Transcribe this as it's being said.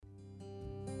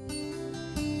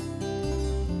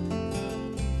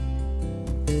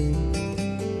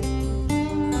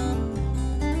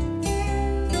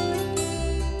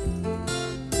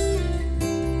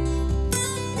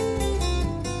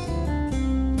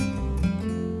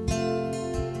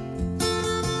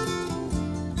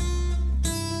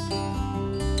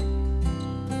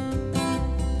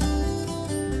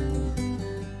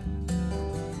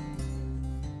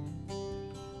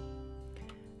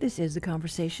This is The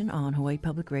Conversation on Hawaii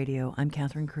Public Radio. I'm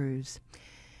Catherine Cruz.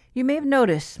 You may have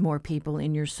noticed more people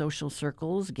in your social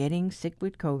circles getting sick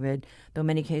with COVID. Though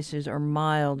many cases are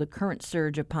mild, the current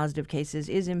surge of positive cases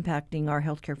is impacting our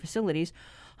healthcare facilities.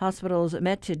 Hospitals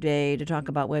met today to talk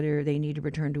about whether they need to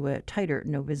return to a tighter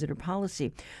no-visitor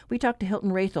policy. We talked to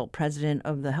Hilton Rathel, president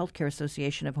of the Healthcare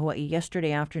Association of Hawaii,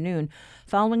 yesterday afternoon,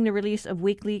 following the release of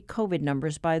weekly COVID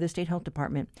numbers by the State Health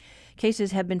Department.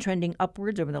 Cases have been trending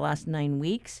upwards over the last 9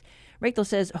 weeks. Rathel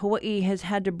says Hawaii has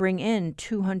had to bring in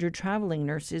 200 traveling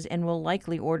nurses and will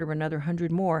likely order another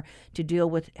 100 more to deal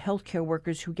with healthcare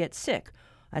workers who get sick.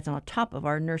 That's on top of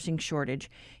our nursing shortage.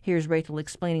 Here's Rathel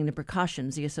explaining the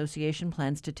precautions the association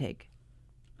plans to take.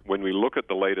 When we look at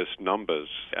the latest numbers,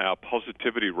 our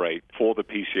positivity rate for the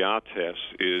PCR tests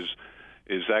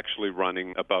is actually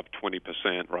running above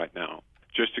 20% right now.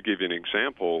 Just to give you an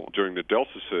example, during the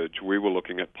Delta surge, we were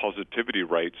looking at positivity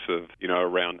rates of,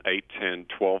 around 8, 10,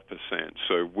 12%.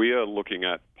 So we are looking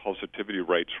at positivity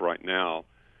rates right now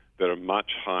that are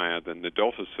much higher than the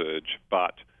Delta surge,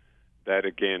 but that,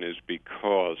 again, is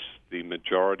because the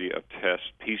majority of tests,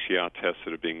 PCR tests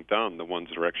that are being done, the ones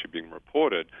that are actually being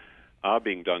reported, are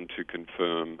being done to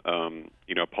confirm,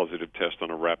 a positive test on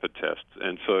a rapid test.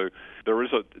 And so there is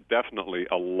definitely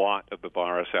a lot of the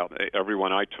virus out there.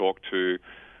 Everyone I talk to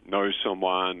knows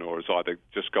someone or has either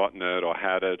just gotten it or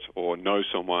had it or knows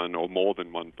someone or more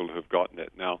than one people who have gotten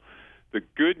it. Now, the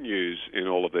good news in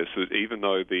all of this is even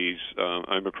though these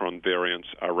Omicron variants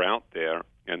are out there,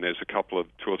 and there's a couple of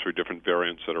 2 or 3 different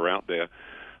variants that are out there,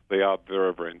 they are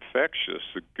very, very infectious.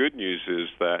 The good news is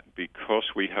that because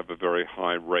we have a very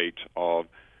high rate of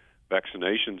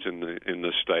vaccinations in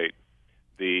the state,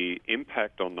 the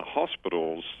impact on the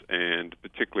hospitals and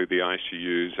particularly the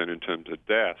ICUs and in terms of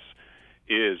deaths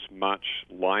is much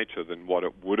lighter than what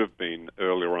it would have been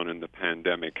earlier on in the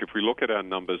pandemic. If we look at our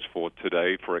numbers for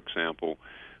today, for example,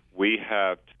 we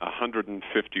have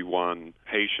 151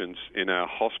 patients in our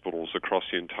hospitals across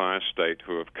the entire state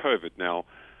who have COVID. Now,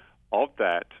 of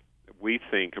that, we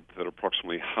think that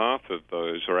approximately half of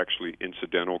those are actually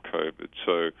incidental COVID.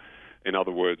 So, in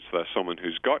other words, they're someone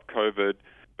who's got COVID,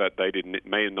 but they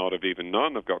may not have even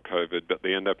known they've got COVID, but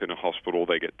they end up in a hospital,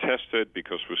 they get tested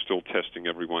because we're still testing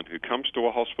everyone who comes to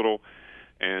a hospital,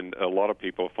 and a lot of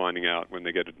people are finding out when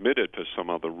they get admitted for some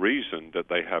other reason that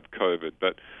they have COVID.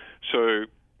 But so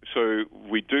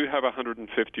we do have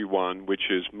 151,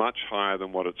 which is much higher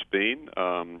than what it's been.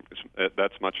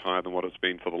 That's much higher than what it's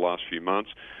been for the last few months.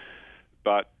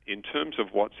 But in terms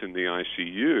of what's in the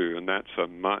ICU, and that's a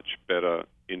much better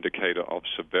indicator of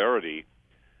severity,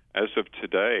 as of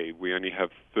today, we only have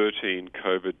 13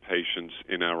 COVID patients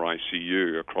in our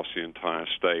ICU across the entire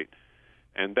state.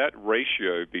 And that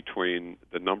ratio between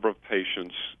the number of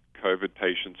patients, COVID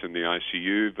patients in the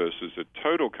ICU versus the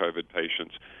total COVID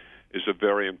patients is a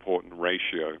very important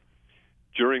ratio.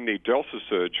 During the Delta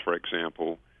surge, for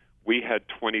example, we had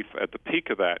at the peak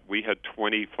of that, we had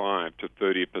 25 to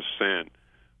 30%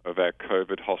 of our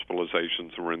COVID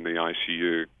hospitalizations were in the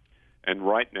ICU. And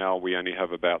right now, we only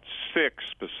have about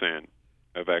 6%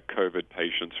 of our COVID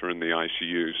patients are in the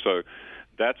ICU. So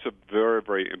that's a very,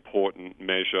 very important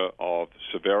measure of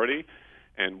severity.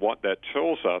 And what that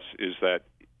tells us is that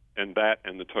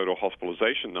and the total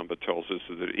hospitalization number tells us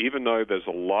is that even though there's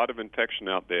a lot of infection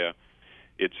out there,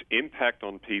 its impact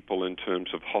on people in terms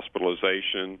of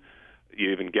hospitalization,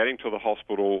 even getting to the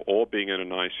hospital or being in an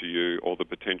ICU or the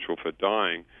potential for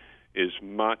dying is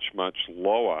much, much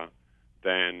lower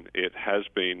than it has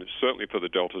been, certainly for the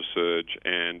Delta surge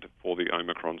and for the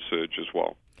Omicron surge as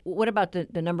well. What about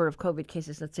the number of COVID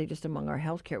cases, let's say, just among our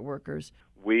healthcare workers?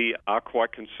 We are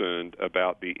quite concerned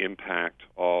about the impact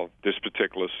of this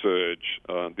particular surge,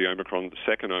 the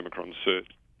second Omicron surge,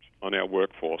 on our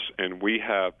workforce. And we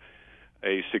have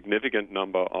a significant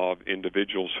number of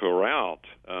individuals who are out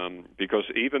because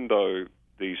even though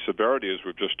the severity, as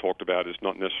we've just talked about, is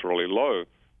not necessarily low,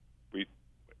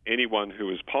 anyone who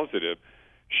is positive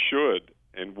should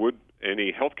and would,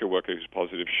 any healthcare worker who's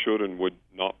positive should and would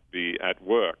not be at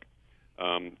work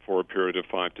for a period of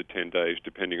 5 to 10 days,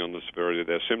 depending on the severity of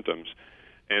their symptoms.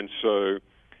 And so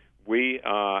we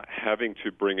are having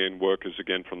to bring in workers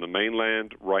again from the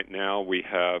mainland. Right now we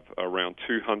have around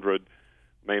 200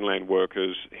 mainland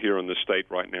workers here in the state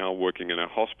right now working in our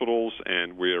hospitals,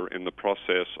 and we're in the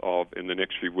process of, in the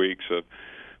next few weeks,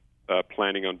 of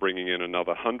planning on bringing in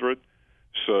another 100.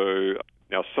 So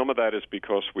now some of that is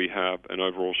because we have an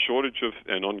overall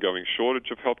ongoing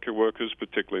shortage of healthcare workers,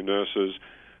 particularly nurses,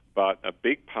 but a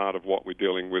big part of what we're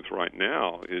dealing with right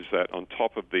now is that on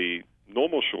top of the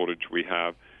normal shortage we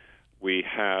have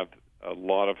a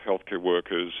lot of healthcare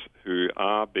workers who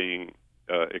are being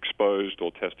exposed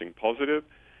or testing positive,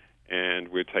 and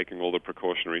we're taking all the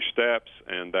precautionary steps,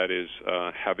 and that is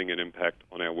having an impact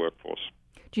on our workforce.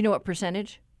 Do you know what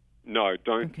percentage? No,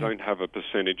 don't have a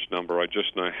percentage number. I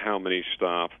just know how many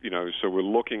staff. So we're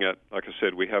looking at, like I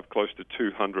said, we have close to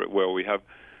 200. Well, we have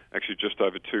actually just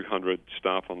over 200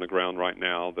 staff on the ground right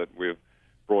now that we've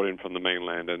brought in from the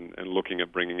mainland, and looking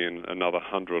at bringing in another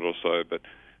 100 or so. But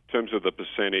in terms of the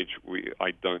percentage,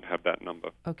 I don't have that number.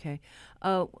 Okay.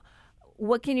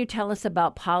 What can you tell us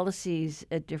about policies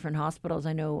at different hospitals?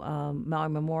 I know Maui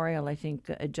Memorial, I think,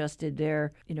 adjusted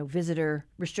their visitor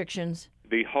restrictions.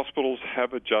 The hospitals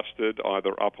have adjusted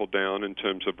either up or down in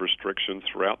terms of restrictions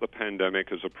throughout the pandemic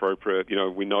as appropriate.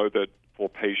 We know that for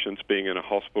patients, being in a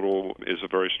hospital is a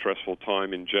very stressful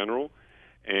time in general,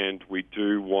 and we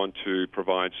do want to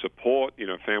provide support,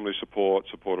 family support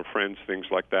of friends, things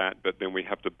like that, but then we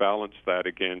have to balance that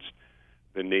against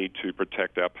the need to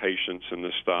protect our patients and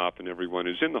the staff and everyone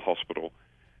who's in the hospital.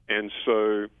 And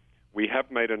so we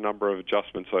have made a number of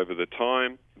adjustments over the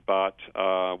time, but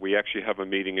we actually have a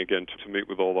meeting again to meet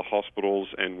with all the hospitals,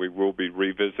 and we will be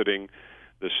revisiting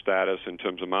the status in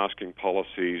terms of masking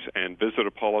policies and visitor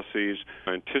policies.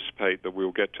 I anticipate that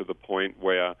we'll get to the point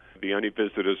where the only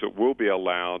visitors that will be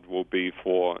allowed will be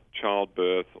for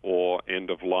childbirth or end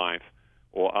of life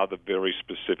or other very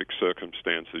specific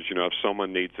circumstances. If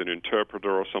someone needs an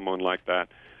interpreter or someone like that,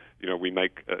 we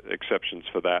make exceptions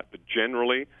for that. But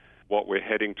generally, what we're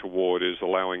heading toward is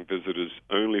allowing visitors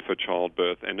only for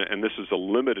childbirth, and this is a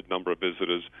limited number of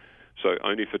visitors, so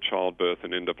only for childbirth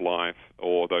and end of life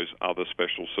or those other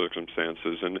special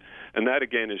circumstances. And that,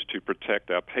 again, is to protect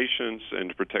our patients and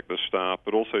to protect the staff,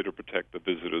 but also to protect the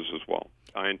visitors as well.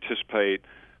 I anticipate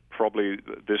probably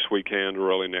this weekend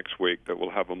or early next week that we'll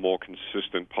have a more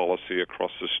consistent policy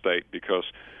across the state, because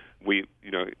we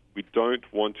don't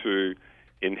want to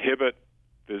inhibit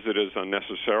visitors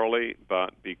unnecessarily,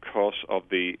 but because of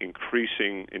the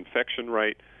increasing infection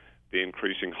rate, the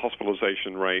increasing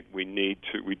hospitalization rate, we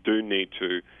do need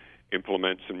to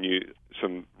implement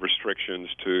some restrictions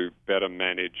to better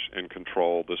manage and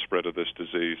control the spread of this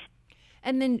disease.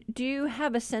 And then, do you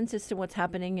have a sense as to what's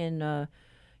happening in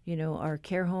our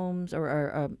care homes or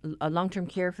our long-term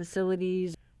care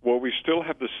facilities? Well, we still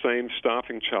have the same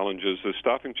staffing challenges. The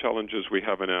staffing challenges we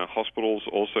have in our hospitals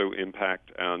also impact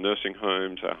our nursing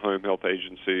homes, our home health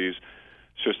agencies,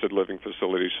 assisted living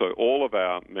facilities. So all of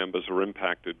our members are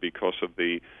impacted because of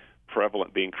the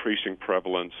increasing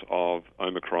prevalence of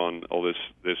Omicron, or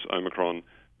this Omicron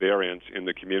variant in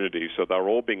the community. So they're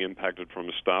all being impacted from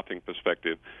a staffing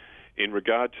perspective. In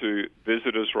regard to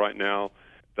visitors right now,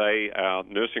 our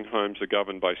nursing homes are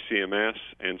governed by CMS,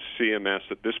 and CMS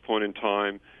at this point in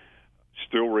time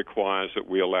still requires that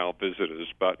we allow visitors.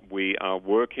 But we are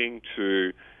working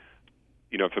to,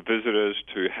 for visitors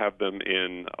to have them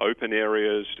in open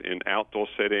areas, in outdoor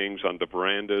settings, under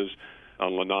verandas,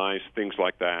 on lanais, things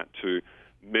like that, to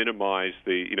minimize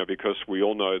because we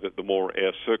all know that the more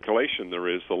air circulation there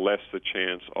is, the less the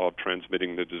chance of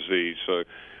transmitting the disease. So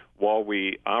while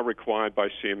we are required by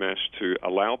CMS to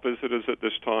allow visitors at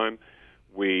this time,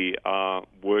 we are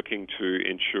working to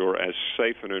ensure as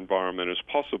safe an environment as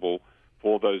possible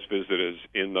for those visitors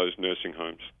in those nursing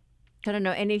homes. I don't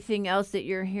know, anything else that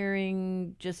you're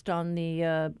hearing just on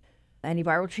the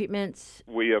antiviral treatments?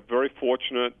 We are very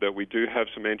fortunate that we do have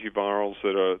some antivirals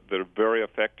that are very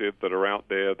effective, that are out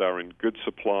there. They're in good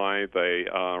supply. They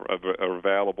are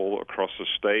available across the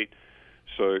state.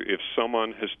 So if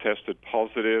someone has tested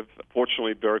positive,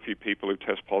 fortunately very few people who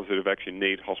test positive actually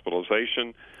need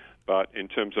hospitalization. But in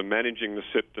terms of managing the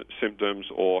symptoms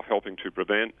or helping to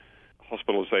prevent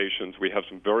hospitalizations, we have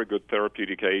some very good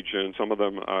therapeutic agents. Some of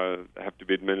them have to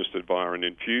be administered via an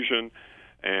infusion,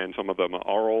 and some of them are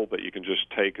oral that you can just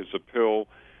take as a pill.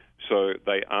 So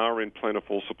they are in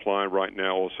plentiful supply right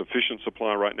now, or sufficient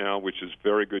supply right now, which is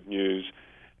very good news.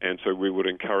 And so we would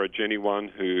encourage anyone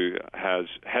who has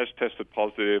tested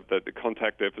positive that to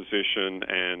contact their physician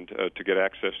and to get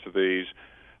access to these.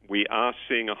 We are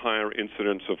seeing a higher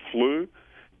incidence of flu,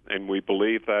 and we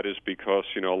believe that is because,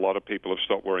 a lot of people have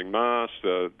stopped wearing masks.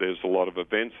 There's a lot of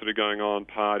events that are going on,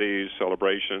 parties,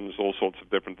 celebrations, all sorts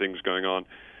of different things going on.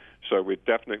 So we're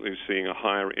definitely seeing a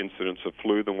higher incidence of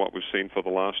flu than what we've seen for the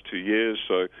last 2 years.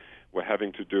 So we're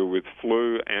having to deal with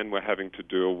flu, and we're having to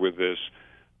deal with this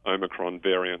Omicron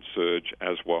variant surge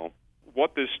as well.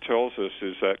 What this tells us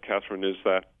is that, Catherine, is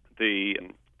that the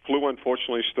flu,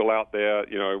 unfortunately, is still out there.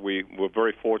 We were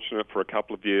very fortunate for a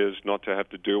couple of years not to have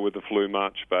to deal with the flu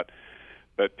much, but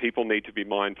people need to be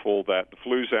mindful that the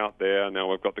flu's out there. Now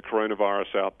we've got the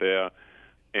coronavirus out there.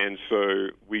 And so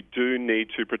we do need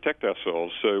to protect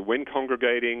ourselves. So when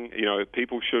congregating,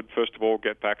 people should, first of all,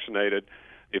 get vaccinated.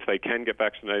 If they can get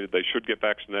vaccinated, they should get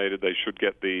vaccinated. They should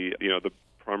get the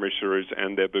primary series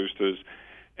and their boosters.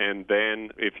 And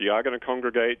then if you are going to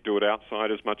congregate, do it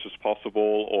outside as much as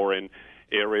possible or in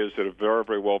areas that are very,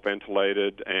 very well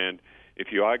ventilated. And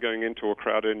if you are going into a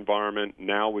crowded environment,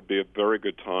 now would be a very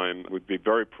good time, would be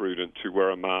very prudent to wear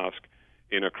a mask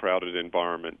in a crowded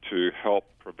environment to help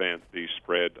prevent the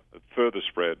further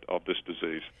spread of this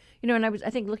disease. And I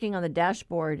think looking on the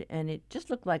dashboard, and it just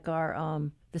looked like our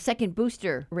the second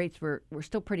booster rates were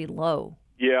still pretty low.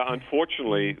 Yeah,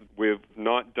 unfortunately, we've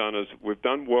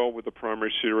done well with the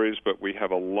primary series, but we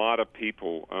have a lot of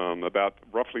people. About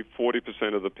roughly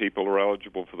 40% of the people who are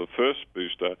eligible for the first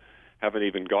booster haven't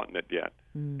even gotten it yet,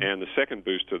 and the second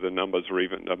booster, the numbers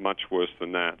are much worse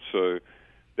than that. So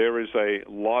there is a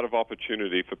lot of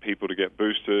opportunity for people to get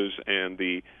boosters, and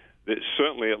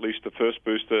certainly at least the first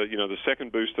booster. The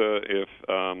second booster,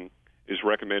 is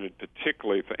recommended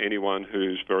particularly for anyone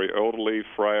who's very elderly,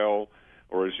 frail,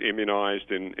 or is immunized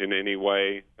in any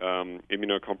way,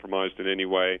 immunocompromised in any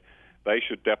way. They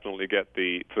should definitely get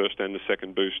the first and the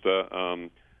second booster.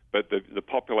 But the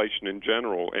population in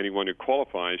general, anyone who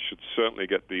qualifies, should certainly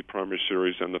get the primary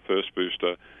series and the first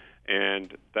booster.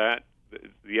 And that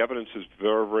the evidence is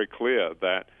very, very clear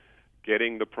that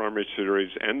getting the primary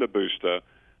series and the booster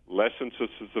lessens the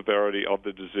severity of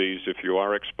the disease if you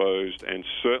are exposed, and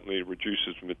certainly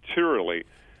reduces materially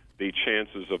the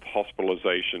chances of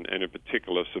hospitalization, and in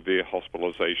particular severe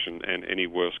hospitalization and any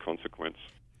worse consequence.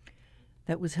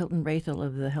 That was Hilton Rathel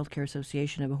of the Healthcare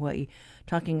Association of Hawaii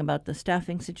talking about the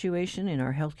staffing situation in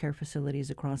our healthcare facilities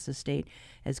across the state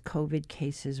as COVID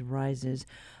cases rises.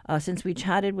 Since we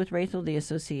chatted with Rathel, the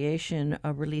association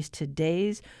released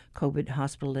today's COVID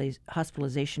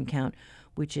hospitalization count,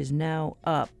 which is now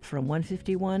up from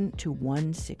 151 to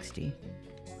 160.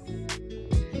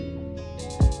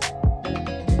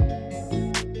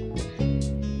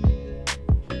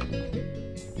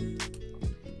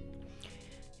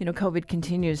 COVID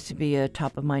continues to be a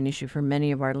top-of-mind issue for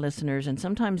many of our listeners, and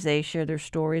sometimes they share their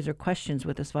stories or questions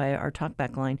with us via our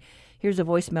talkback line. Here's a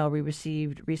voicemail we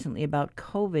received recently about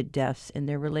COVID deaths and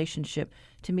their relationship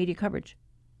to media coverage.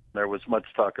 There was much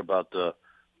talk about the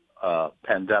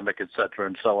pandemic, et cetera,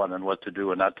 and so on, and what to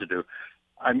do and not to do.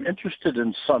 I'm interested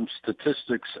in some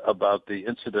statistics about the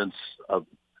incidence of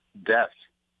death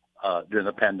during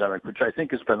the pandemic, which I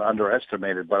think has been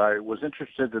underestimated, but I was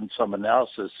interested in some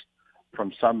analysis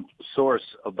from some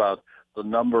source about the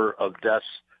number of deaths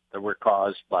that were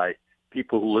caused by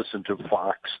people who listened to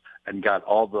Fox and got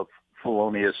all the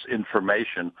felonious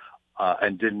information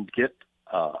and didn't get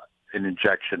an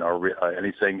injection or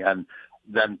anything, and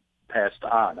then passed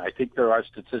on. I think there are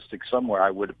statistics somewhere.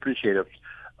 I would appreciate if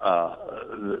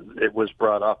it was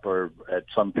brought up or at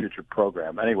some future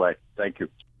program. Anyway, thank you.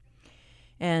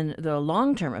 And the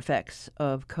long-term effects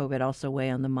of COVID also weigh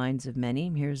on the minds of many.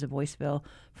 Here's a voicemail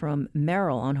from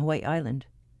Merrill on Hawaii Island.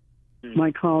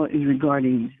 My call is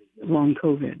regarding long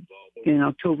COVID. In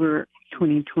October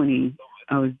 2020,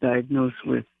 I was diagnosed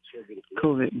with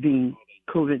COVID, being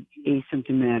COVID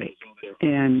asymptomatic.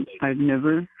 And I've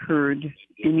never heard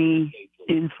any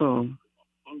info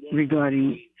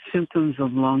regarding symptoms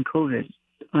of long COVID.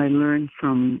 I learned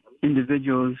from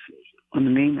individuals on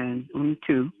the mainland, only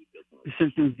two, the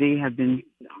symptoms they have been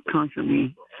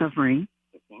constantly suffering,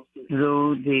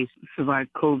 though they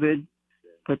survived COVID,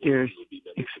 but they're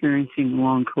experiencing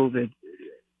long COVID.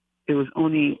 It was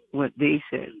only what they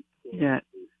said that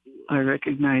I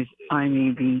recognized I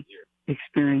may be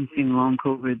experiencing long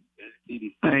COVID.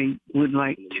 I would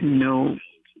like to know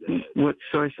what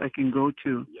source I can go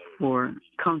to for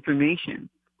confirmation.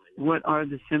 What are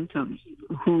the symptoms?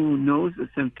 Who knows the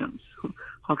symptoms?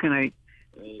 How can I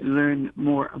learn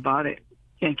more about it?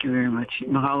 Thank you very much.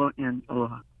 Mahalo and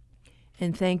aloha.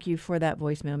 And thank you for that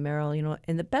voicemail, Merrill.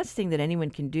 And the best thing that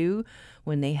anyone can do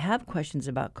when they have questions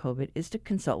about COVID is to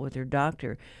consult with their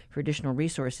doctor. For additional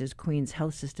resources, Queens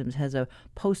Health Systems has a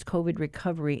post-COVID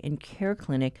recovery and care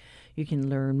clinic. You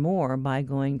can learn more by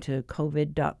going to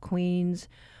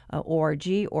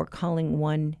covid.queens.org or calling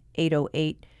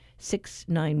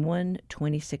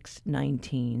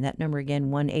 1-888-691-2619. That number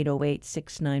again,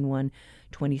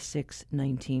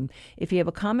 1-888-691-2619. If you have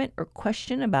a comment or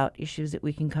question about issues that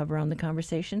we can cover on the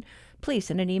conversation, please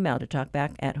send an email to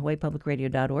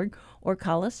talkback@hawaiipublicradio.org or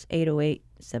call us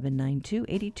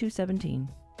 808-792-8217.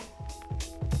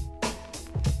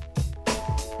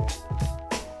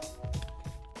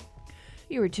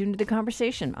 You are tuned to The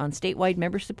Conversation on statewide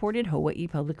member-supported Hawaii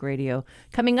Public Radio.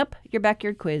 Coming up, your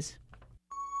backyard quiz.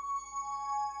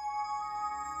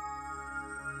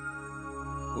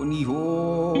 Oni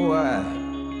hoa,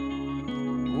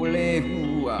 ole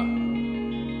hua,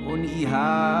 oni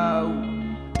hau,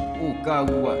 o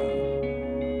kauai,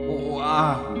 o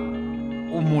ahu,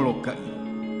 o molokai,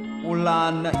 o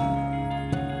lanai,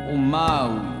 o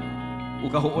maui, o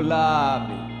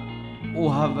kaho'olawe, o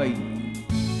Hawaii.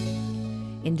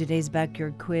 In today's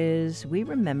Backyard Quiz, we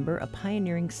remember a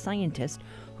pioneering scientist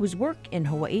whose work in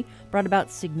Hawaii brought about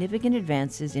significant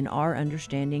advances in our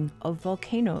understanding of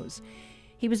volcanoes.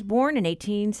 He was born in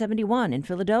 1871 in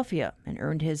Philadelphia and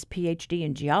earned his Ph.D.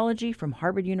 in geology from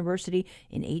Harvard University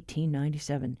in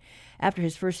 1897. After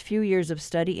his first few years of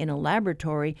study in a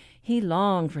laboratory, he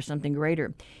longed for something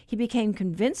greater. He became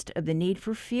convinced of the need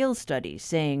for field studies,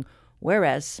 saying,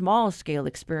 "Whereas small-scale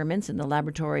experiments in the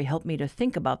laboratory helped me to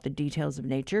think about the details of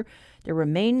nature, there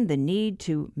remained the need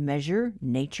to measure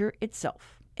nature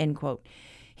itself." End quote.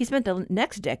 He spent the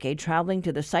next decade traveling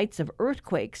to the sites of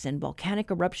earthquakes and volcanic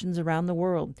eruptions around the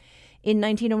world. In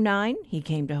 1909, he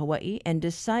came to Hawaii and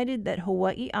decided that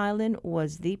Hawaii Island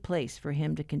was the place for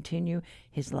him to continue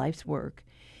his life's work.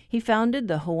 He founded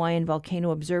the Hawaiian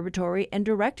Volcano Observatory and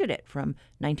directed it from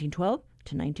 1912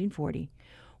 to 1940.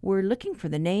 We're looking for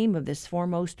the name of this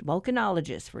foremost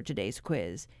volcanologist for today's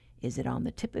quiz. Is it on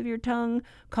the tip of your tongue?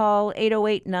 Call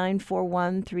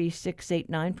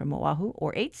 808-941-3689 from Oahu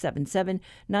or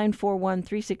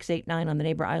 877-941-3689 on the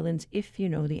neighbor islands if you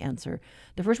know the answer.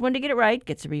 The first one to get it right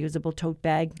gets a reusable tote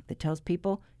bag that tells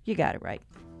people you got it right.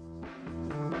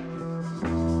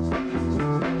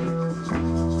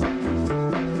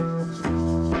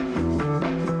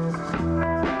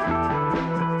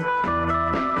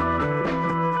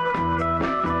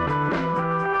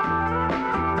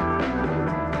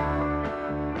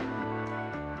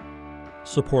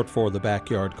 Support for the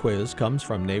Backyard Quiz comes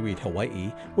from NAREIT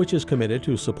Hawaii, which is committed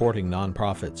to supporting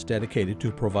nonprofits dedicated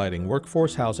to providing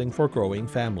workforce housing for growing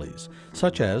families,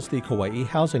 such as the Kauai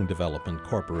Housing Development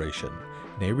Corporation.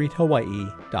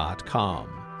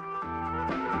 NAREITHawaii.com.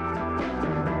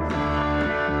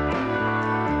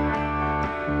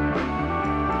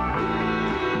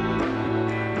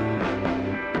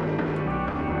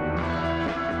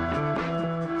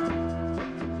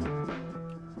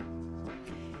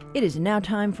 It is now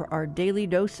time for our daily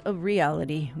dose of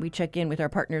reality. We check in with our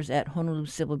partners at Honolulu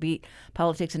Civil Beat.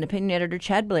 Politics and opinion editor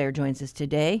Chad Blair joins us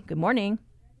today. Good morning.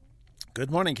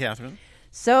 Good morning, Catherine.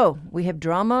 So, we have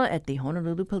drama at the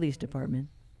Honolulu Police Department.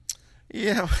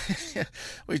 Yeah,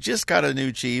 we just got a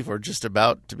new chief, or just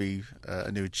about to be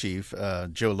a new chief.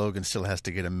 Joe Logan still has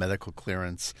to get a medical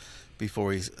clearance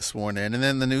before he's sworn in. And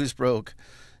then the news broke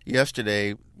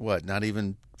yesterday, not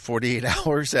even 48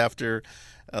 hours after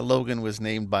Logan was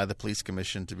named by the police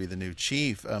commission to be the new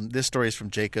chief. This story is from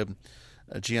Jacob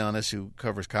Giannis, who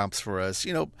covers cops for us.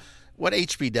 You know, what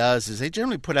HB does is they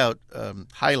generally put out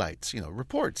highlights,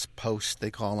 reports, posts,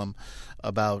 they call them,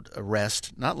 about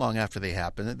arrest not long after they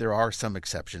happen. There are some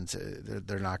exceptions.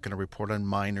 They're not going to report on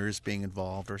minors being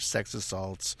involved or sex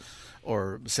assaults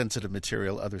or sensitive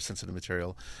material, other sensitive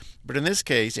material. But in this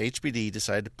case, HBD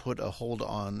decided to put a hold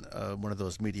on one of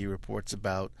those media reports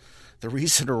about the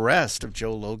recent arrest of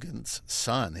Joe Logan's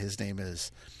son. His name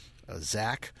is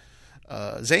Zane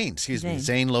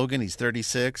Logan. He's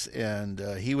 36, and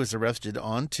he was arrested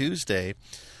on Tuesday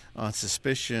on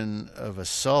suspicion of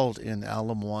assault in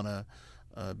Ala Moana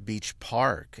Beach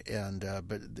Park. And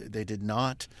but they did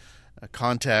not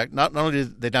contact. Not only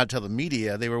did they not tell the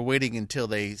media, they were waiting until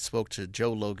they spoke to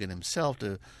Joe Logan himself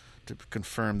to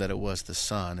confirm that it was the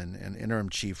son. And Interim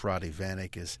Chief Roddy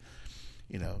Vanek is,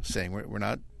 saying we're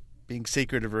not being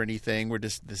secretive or anything.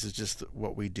 This is just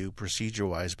what we do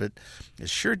procedure-wise, but it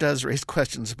sure does raise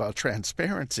questions about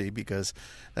transparency, because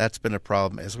that's been a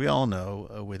problem, as we all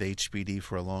know, with HPD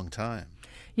for a long time.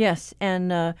 Yes,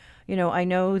 and I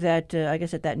know that I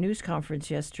guess at that news conference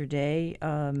yesterday,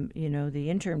 the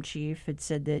interim chief had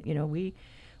said that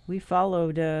we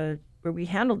followed or we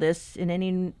handled this in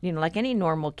any like any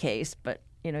normal case, but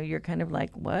you're kind of like,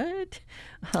 what?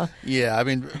 Yeah, I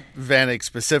mean, Vanek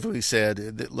specifically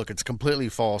said that, look, it's completely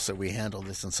false that we handle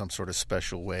this in some sort of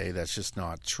special way. That's just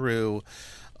not true.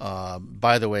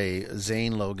 By the way,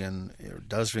 Zane Logan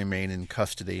does remain in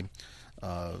custody.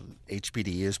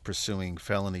 HPD is pursuing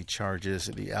felony charges.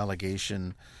 The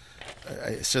allegation,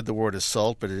 I said the word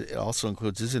assault, but it also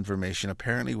includes this information,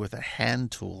 apparently with a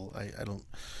hand tool. I don't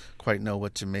quite know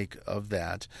what to make of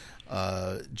that.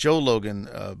 Joe Logan,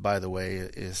 by the way,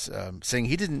 is saying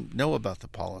he didn't know about the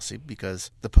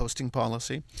posting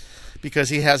policy, because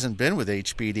he hasn't been with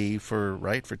HPD for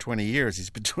 20 years. He's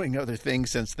been doing other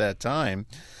things since that time,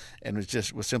 and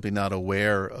was simply not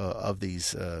aware of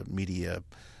these media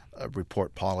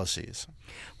report policies.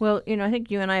 Well, I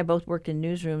think you and I have both worked in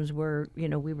newsrooms where,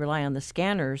 we rely on the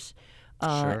scanners.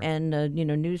 Sure. And,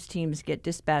 news teams get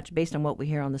dispatched based on what we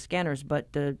hear on the scanners.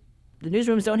 But the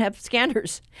newsrooms don't have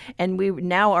scanners. And we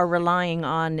now are relying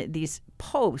on these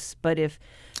posts. But if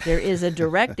there is a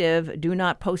directive, do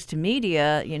not post to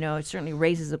media, it certainly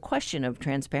raises a question of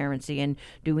transparency. And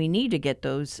do we need to get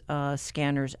those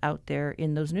scanners out there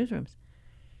in those newsrooms?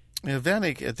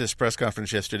 Vanek at this press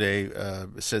conference yesterday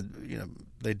said,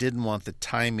 they didn't want the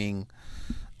timing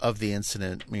of the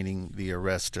incident, meaning the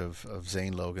arrest of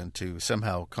Zane Logan, to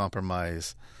somehow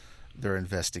compromise their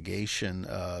investigation.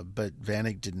 But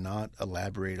Vanek did not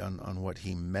elaborate on what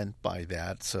he meant by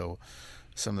that. So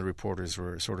some of the reporters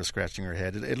were sort of scratching their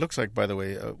head. It looks like, by the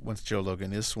way, once Joe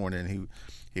Logan is sworn in,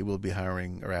 he will be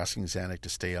hiring or asking Zanuck to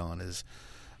stay on as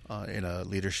in a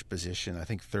leadership position, I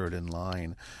think third in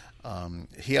line.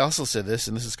 He also said this,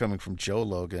 and this is coming from Joe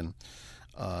Logan,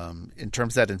 in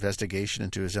terms of that investigation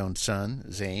into his own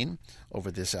son, Zane,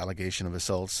 over this allegation of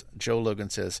assaults. Joe Logan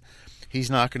says he's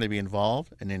not going to be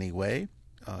involved in any way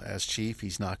as chief.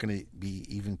 He's not going to be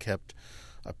even kept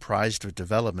apprised of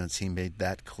developments. He made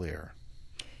that clear.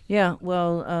 Yeah,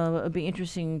 well, it'll be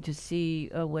interesting to see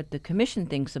what the commission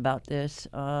thinks about this.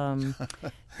 I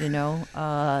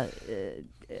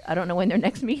don't know when their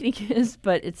next meeting is,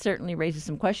 but it certainly raises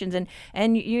some questions. And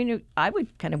I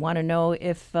would kind of want to know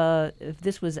if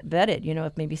this was vetted.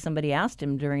 If maybe somebody asked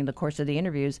him during the course of the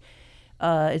interviews,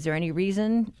 is there any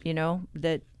reason,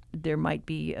 that there might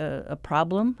be a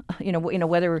problem?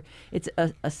 Whether it's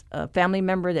a family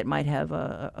member that might have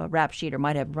a rap sheet or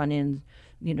might have run in,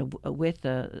 with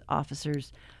the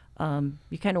officers.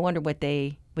 You kind of wonder what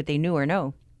they knew or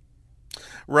know.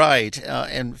 Right.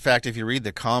 In fact, if you read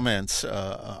the comments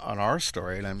on our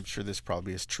story, and I'm sure this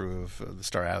probably is true of the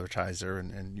Star Advertiser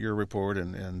and your report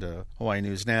and Hawaii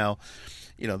News Now,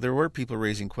 there were people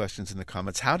raising questions in the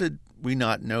comments. How did we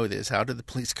not know this? How did the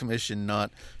police commission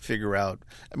not figure out?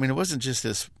 I mean, it wasn't just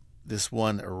this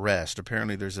one arrest.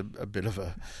 Apparently, there's a bit of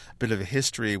a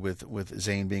history with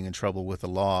Zane being in trouble with the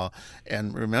law.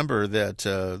 And remember that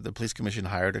the police commission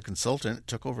hired a consultant. It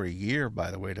took over a year,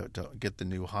 by the way, to get the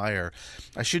new hire.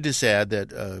 I should just add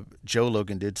that Joe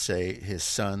Logan did say his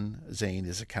son Zane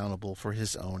is accountable for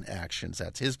his own actions.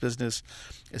 That's his business,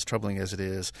 as troubling as it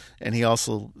is. And he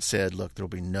also said, "Look, there will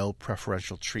be no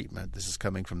preferential treatment." This is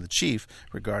coming from the chief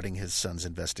regarding his son's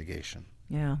investigation.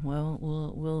 Yeah, well,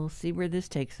 we'll see where this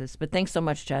takes us. But thanks so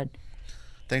much, Chad.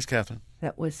 Thanks, Catherine.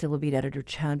 That was Civil Beat editor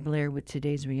Chad Blair with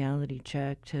today's reality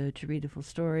check. To read the full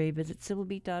story, visit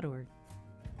civilbeat.org.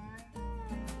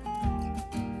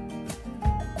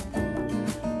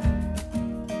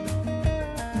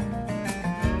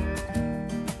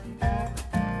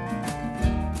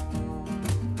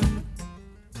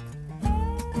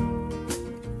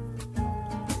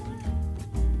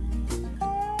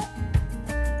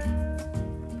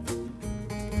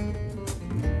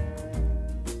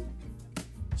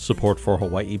 Support for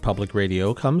Hawaii Public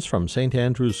Radio comes from St.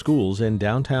 Andrew's Schools in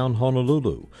downtown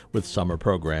Honolulu, with summer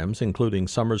programs including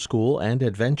summer school and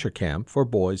adventure camp for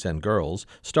boys and girls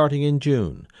starting in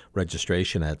June.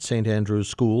 Registration at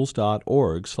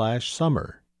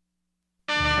standrewschools.org/summer.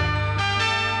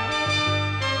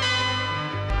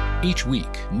 Each week,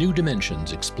 New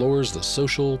Dimensions explores the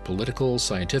social, political,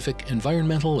 scientific,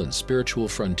 environmental, and spiritual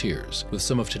frontiers with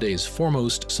some of today's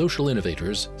foremost social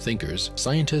innovators, thinkers,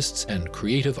 scientists, and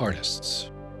creative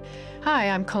artists. Hi,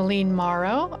 I'm Colleen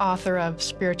Morrow, author of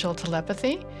Spiritual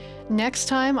Telepathy. Next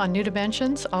time on New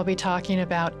Dimensions, I'll be talking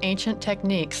about ancient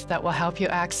techniques that will help you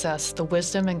access the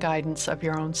wisdom and guidance of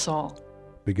your own soul.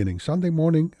 Beginning Sunday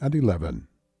morning at 11.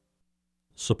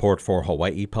 Support for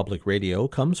Hawaii Public Radio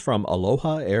comes from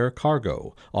Aloha Air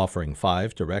Cargo, offering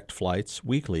 5 direct flights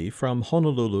weekly from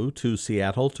Honolulu to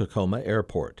Seattle-Tacoma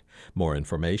Airport. More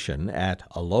information at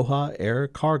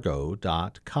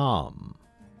aloha-aircargo.com.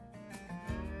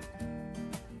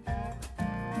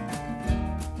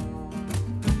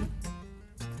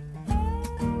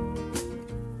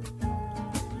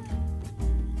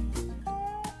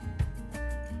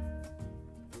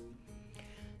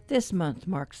 This month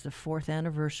marks the 4th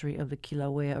anniversary of the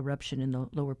Kilauea eruption in the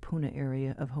Lower Puna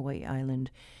area of Hawaii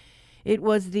Island. It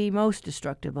was the most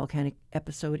destructive volcanic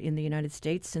episode in the United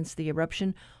States since the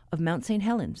eruption of Mount St.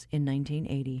 Helens in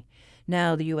 1980.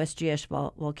 Now, the USGS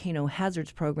Volcano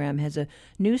Hazards Program has a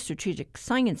new strategic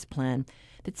science plan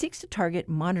that seeks to target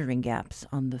monitoring gaps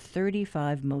on the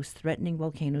 35 most threatening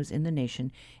volcanoes in the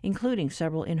nation, including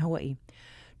several in Hawaii.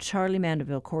 Charlie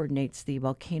Mandeville coordinates the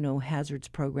Volcano Hazards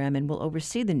Program and will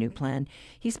oversee the new plan.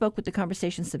 He spoke with the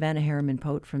Conversation Savannah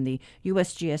Harriman-Pote from the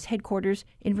USGS headquarters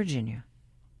in Virginia.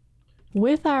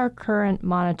 With our current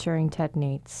monitoring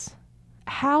techniques,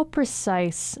 how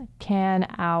precise can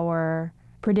our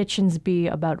predictions be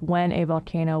about when a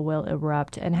volcano will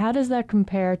erupt, and how does that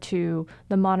compare to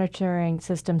the monitoring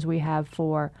systems we have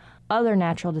for other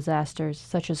natural disasters,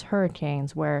 such as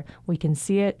hurricanes, where we can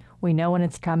see it, we know when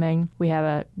it's coming, we have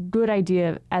a good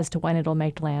idea as to when it'll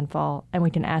make landfall, and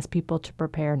we can ask people to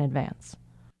prepare in advance?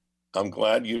 I'm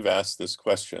glad you've asked this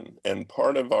question. And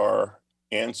part of our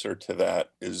answer to that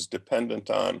is dependent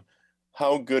on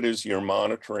how good is your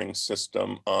monitoring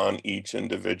system on each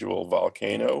individual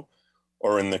volcano,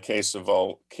 or in the case of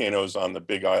volcanoes on the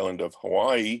Big Island of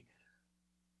Hawaii,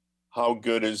 how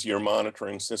good is your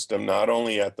monitoring system not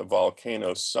only at the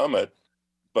volcano summit,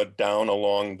 but down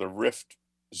along the rift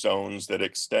zones that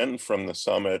extend from the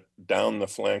summit down the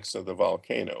flanks of the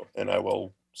volcano? And I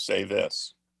will say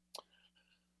this: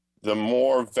 the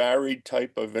more varied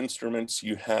type of instruments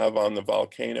you have on the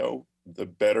volcano, the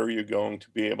better you're going to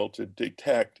be able to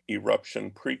detect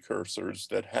eruption precursors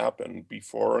that happen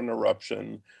before an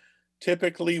eruption,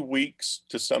 typically weeks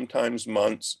to sometimes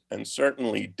months, and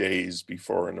certainly days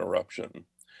before an eruption.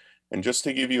 And just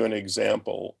to give you an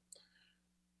example,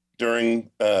 during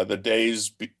the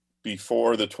days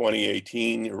before the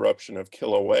 2018 eruption of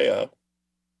Kilauea,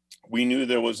 we knew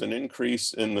there was an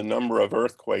increase in the number of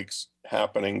earthquakes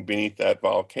happening beneath that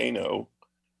volcano,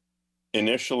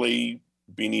 initially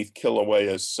beneath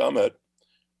Kilauea's summit,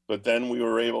 but then we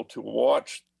were able to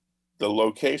watch the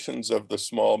locations of the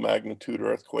small magnitude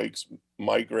earthquakes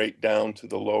migrate down to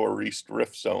the lower East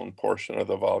Rift Zone portion of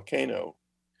the volcano.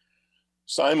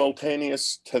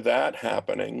 Simultaneous to that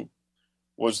happening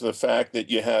was the fact that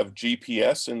you have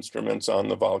GPS instruments on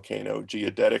the volcano,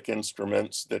 geodetic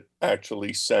instruments that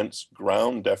actually sense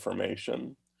ground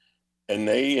deformation. And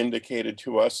they indicated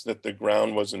to us that the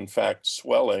ground was in fact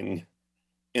swelling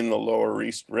in the lower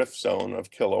East Rift Zone of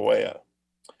Kilauea.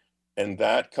 And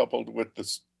that, coupled with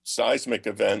the seismic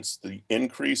events, the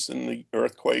increase in the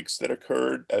earthquakes that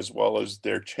occurred, as well as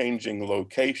their changing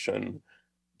location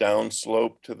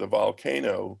downslope to the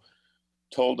volcano,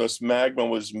 told us magma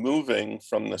was moving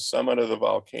from the summit of the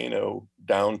volcano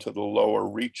down to the lower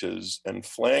reaches and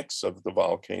flanks of the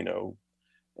volcano.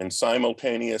 And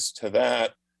simultaneous to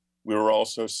that, we were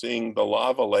also seeing the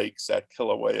lava lakes at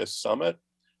Kilauea's summit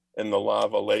and the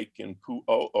lava lake in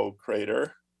Pu'o'o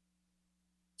crater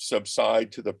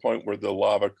subside to the point where the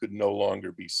lava could no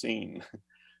longer be seen.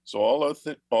 So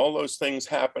all those things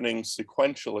happening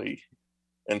sequentially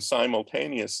and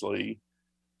simultaneously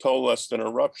told us an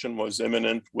eruption was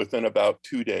imminent within about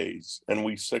 2 days. And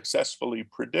we successfully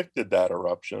predicted that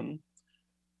eruption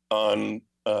on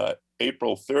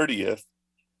April 30th.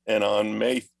 And on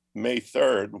May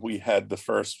 3rd, we had the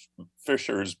first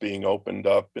fissures being opened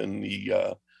up in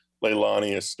the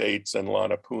Leilani Estates and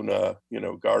Lanapuna,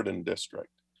 Garden District.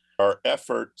 Our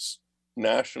efforts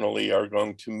nationally are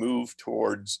going to move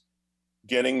towards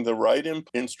getting the right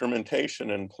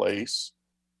instrumentation in place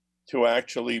to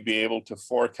actually be able to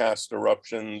forecast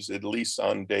eruptions at least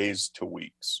on days to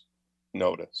weeks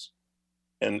notice.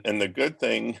 And the good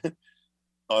thing,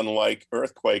 unlike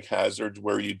earthquake hazards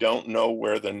where you don't know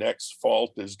where the next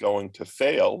fault is going to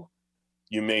fail,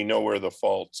 you may know where the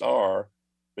faults are,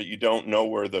 but you don't know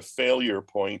where the failure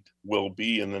point will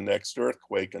be in the next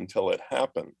earthquake until it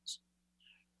happens.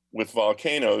 With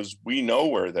volcanoes, we know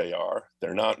where they are.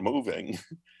 They're not moving.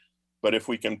 But if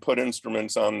we can put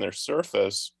instruments on their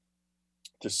surface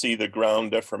to see the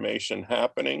ground deformation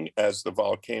happening as the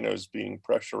volcano is being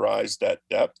pressurized at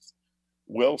depth,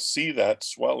 we'll see that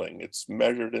swelling. It's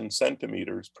measured in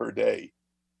centimeters per day.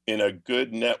 In a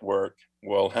good network,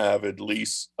 we'll have at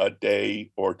least a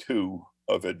day or two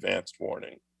of advanced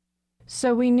warning.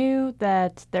 So we knew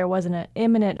that there was an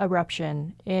imminent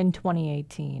eruption in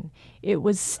 2018. It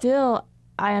was still,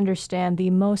 I understand, the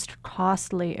most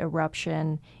costly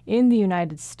eruption in the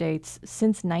United States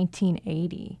since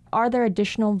 1980. Are there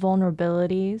additional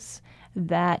vulnerabilities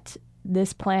that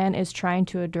this plan is trying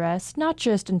to address, not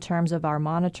just in terms of our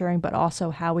monitoring, but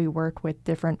also how we work with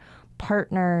different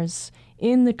partners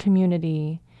in the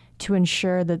community to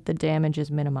ensure that the damage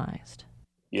is minimized?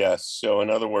 Yes. So in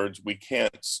other words, we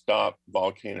can't stop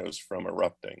volcanoes from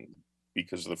erupting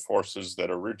because the forces that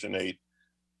originate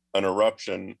an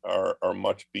eruption are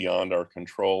much beyond our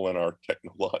control and our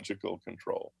technological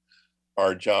control.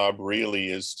 Our job really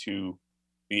is to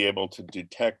be able to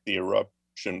detect the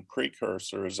eruption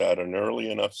precursors at an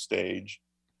early enough stage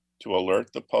to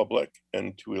alert the public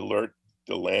and to alert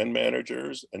the land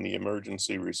managers and the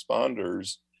emergency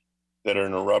responders that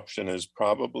an eruption is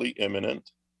probably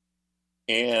imminent,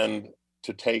 and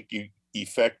to take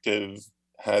effective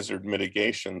hazard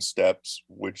mitigation steps,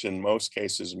 which in most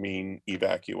cases mean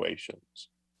evacuations.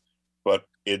 But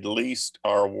at least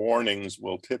our warnings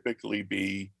will typically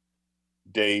be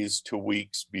days to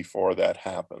weeks before that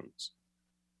happens.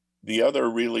 The other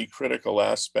really critical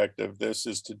aspect of this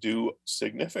is to do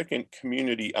significant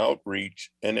community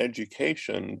outreach and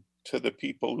education to the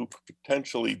people who could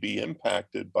potentially be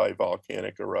impacted by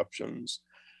volcanic eruptions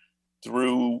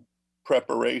through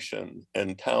preparation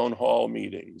and town hall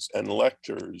meetings and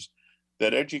lectures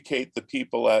that educate the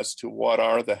people as to what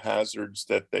are the hazards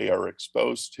that they are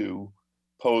exposed to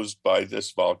posed by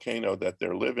this volcano that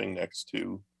they're living next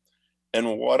to,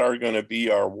 and what are going to be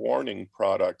our warning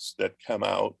products that come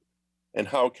out, and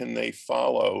how can they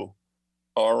follow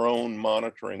our own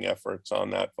monitoring efforts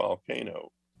on that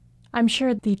volcano. I'm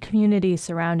sure the community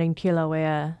surrounding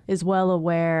Kilauea is well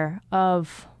aware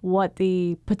of what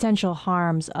the potential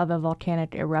harms of a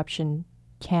volcanic eruption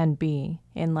can be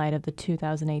in light of the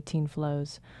 2018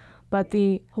 flows. But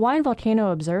the Hawaiian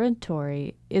Volcano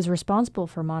Observatory is responsible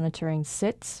for monitoring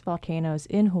 6 volcanoes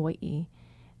in Hawaii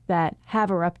that have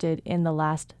erupted in the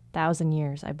last 1,000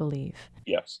 years, I believe.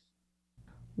 Yes.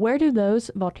 Where do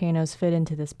those volcanoes fit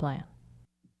into this plan?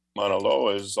 Mauna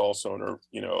Loa is also,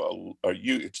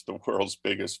 it's the world's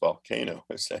biggest volcano,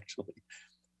 essentially.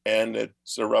 And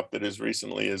it's erupted as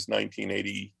recently as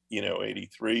 1980,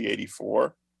 83,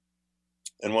 84.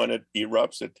 And when it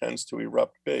erupts, it tends to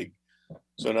erupt big.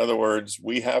 So in other words,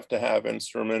 we have to have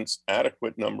instruments,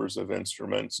 adequate numbers of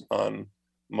instruments on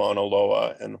Mauna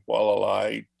Loa and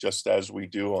Hualalai, just as we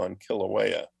do on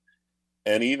Kilauea.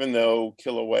 And even though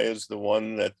Kilauea is the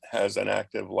one that has an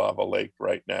active lava lake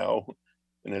right now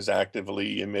and is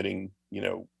actively emitting,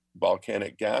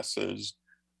 volcanic gases,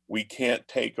 we can't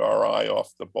take our eye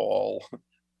off the ball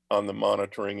on the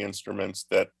monitoring instruments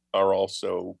that are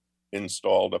also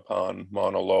installed upon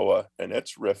Mauna Loa and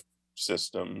its rift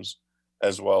systems,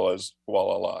 as well as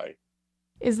Hualalai.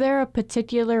 Is there a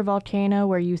particular volcano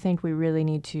where you think we really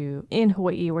need to, in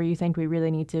Hawaii, where you think we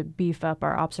really need to beef up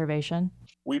our observation?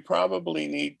 We probably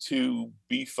need to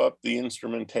beef up the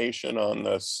instrumentation on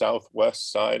the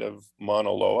southwest side of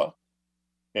Mauna Loa,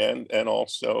 and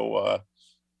also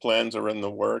plans are in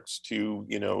the works to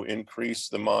increase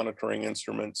the monitoring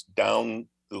instruments down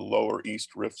the lower east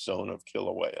rift zone of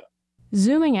Kilauea.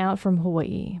 Zooming out from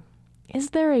Hawaii,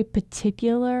 is there a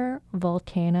particular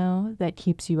volcano that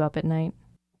keeps you up at night?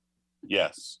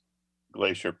 Yes,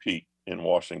 Glacier Peak in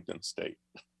Washington State,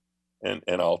 and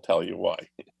I'll tell you why.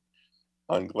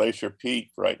 On Glacier Peak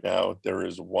right now, there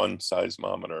is one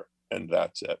seismometer, and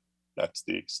that's it. That's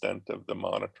the extent of the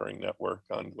monitoring network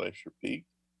on Glacier Peak.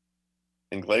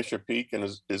 And Glacier Peak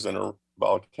is a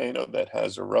volcano that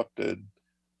has erupted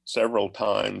several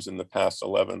times in the past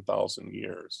 11,000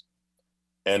 years.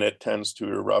 And it tends to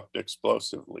erupt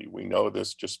explosively. We know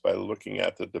this just by looking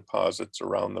at the deposits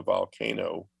around the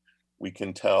volcano. We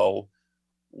can tell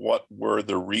what were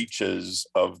the reaches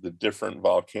of the different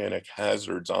volcanic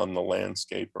hazards on the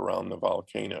landscape around the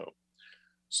volcano.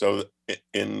 So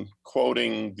in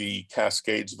quoting the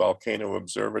Cascades Volcano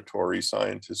Observatory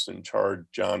scientist in charge,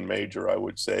 John Major, I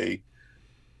would say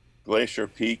Glacier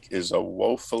Peak is a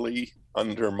woefully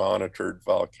under-monitored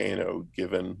volcano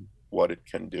given what it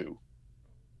can do.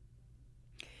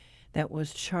 That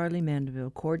was Charlie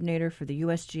Mandeville, coordinator for the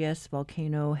USGS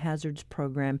Volcano Hazards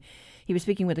Program. He was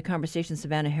speaking with the Conversation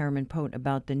Savannah Harriman-Pote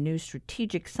about the new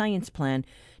strategic science plan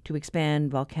to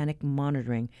expand volcanic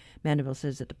monitoring. Mandeville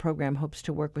says that the program hopes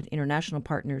to work with international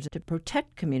partners to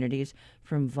protect communities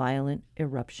from violent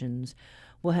eruptions.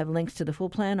 We'll have links to the full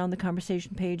plan on the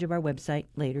Conversation page of our website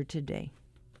later today.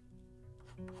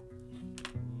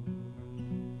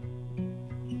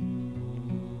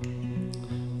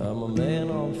 I'm a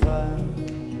man on fire,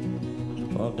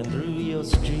 walking through your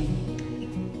street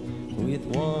with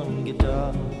one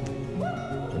guitar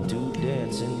and 2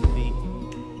 dancing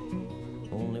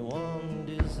feet. Only one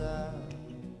desire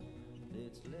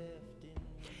that's left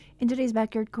in today's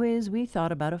Backyard Quiz, we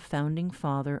thought about a founding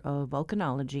father of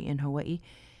volcanology in Hawaii.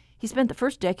 He spent the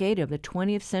first decade of the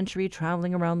 20th century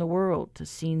traveling around the world to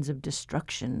scenes of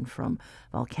destruction from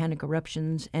volcanic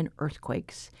eruptions and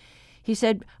earthquakes. He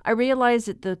said, "I realized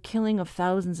that the killing of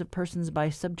thousands of persons by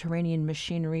subterranean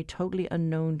machinery totally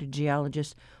unknown to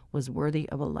geologists was worthy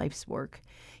of a life's work."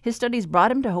 His studies brought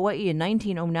him to Hawaii in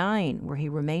 1909, where he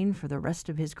remained for the rest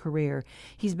of his career.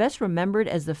 He's best remembered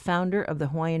as the founder of the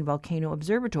Hawaiian Volcano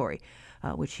Observatory,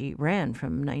 which he ran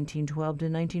from 1912 to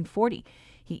 1940.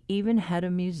 He even had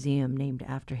a museum named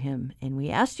after him, and we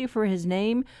asked you for his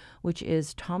name, which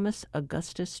is Thomas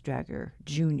Augustus Jagger,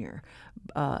 Jr.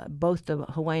 Both the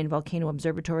Hawaiian Volcano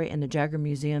Observatory and the Jagger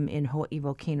Museum in Hawaii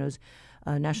volcanoes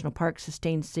National Park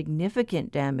sustained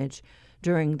significant damage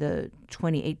during the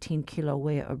 2018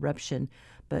 Kilauea eruption.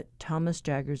 But Thomas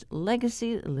Jagger's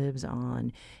legacy lives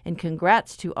on. And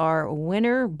congrats to our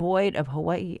winner, Boyd of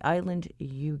Hawaii Island.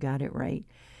 You got it right.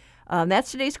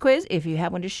 That's today's quiz. If you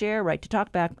have one to share, write to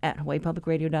talkback at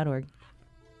hawaiipublicradio.org.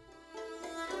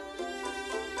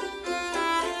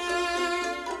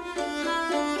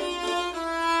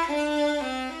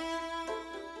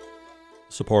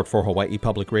 Support for Hawaii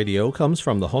Public Radio comes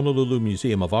from the Honolulu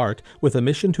Museum of Art, with a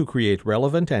mission to create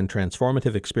relevant and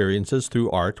transformative experiences through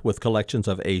art with collections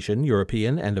of Asian,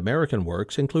 European, and American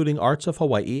works, including arts of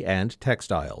Hawaii and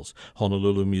textiles.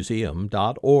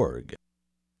 honolulumuseum.org.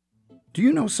 Do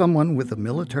you know someone with a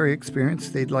military experience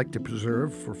they'd like to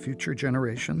preserve for future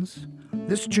generations?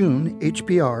 This June,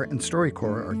 HPR and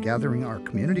StoryCorps are gathering our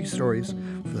community stories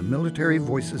for the Military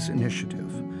Voices Initiative.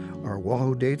 Our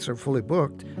Oahu dates are fully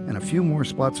booked, and a few more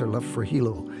spots are left for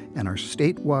Hilo and our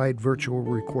statewide virtual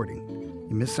recording.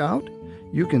 You miss out?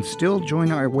 You can still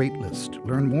join our wait list.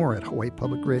 Learn more at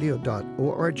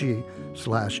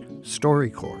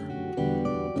hawaiipublicradio.org/StoryCorps.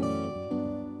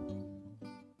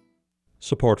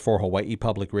 Support for Hawaii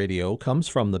Public Radio comes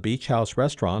from the Beach House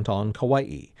Restaurant on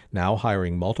Kauai, now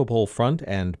hiring multiple front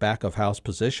and back of house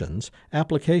positions.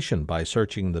 Application by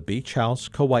searching the Beach House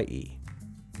Kauai.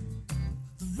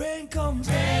 Rain comes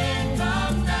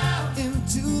down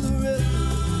into the river,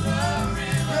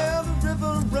 where the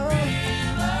river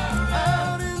runs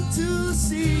out into the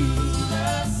sea.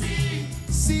 The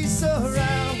sea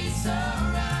surrounds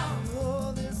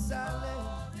all this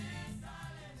island.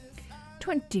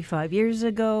 25 years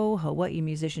ago, Hawaii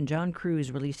musician John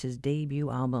Cruz released his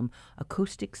debut album,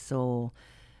 Acoustic Soul.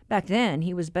 Back then,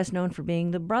 he was best known for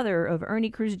being the brother of Ernie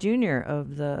Cruz Jr.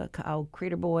 of the Ka'au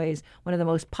Crater Boys, one of the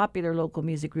most popular local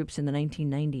music groups in the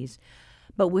 1990s.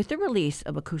 But with the release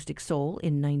of Acoustic Soul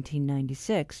in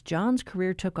 1996, John's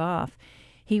career took off.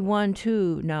 He won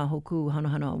 2 Na Hoku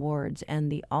Hanohano Awards, and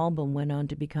the album went on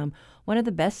to become one of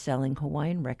the best-selling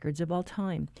Hawaiian records of all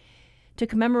time. To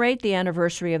commemorate the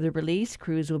anniversary of the release,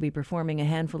 Cruz will be performing a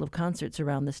handful of concerts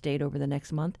around the state over the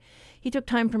next month. He took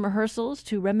time from rehearsals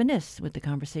to reminisce with the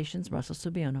Conversation's Russell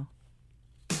Subiano.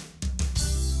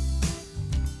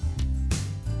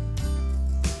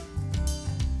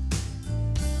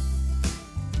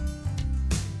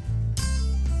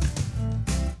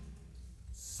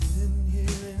 Sitting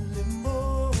here in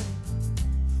limbo,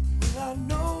 well, I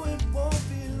know it won't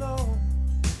be long.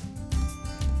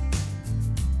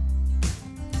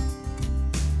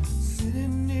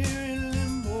 Sitting here in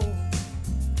limbo,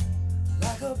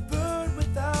 like a bird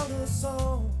without a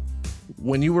song.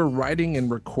 When you were writing and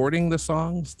recording the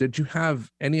songs, did you have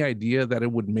any idea that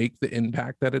it would make the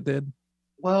impact that it did?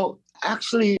 Well,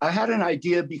 actually, I had an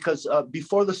idea because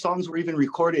before the songs were even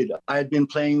recorded, I had been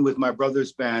playing with my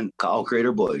brother's band, Ka'au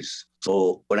Crater Boys.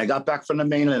 So when I got back from the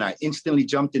mainland, I instantly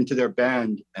jumped into their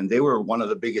band, and they were one of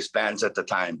the biggest bands at the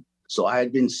time. So I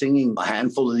had been singing a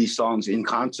handful of these songs in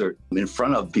concert in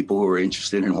front of people who were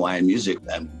interested in Hawaiian music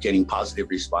and getting positive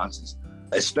responses,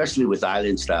 especially with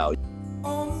island style.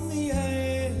 On the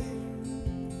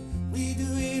island, we do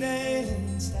it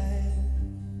island style.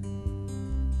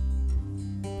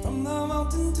 From the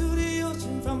mountain to the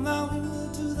ocean, from the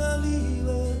windward to the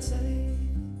leeward side.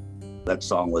 That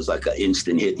song was like an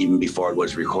instant hit even before it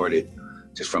was recorded,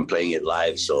 just from playing it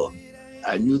live. So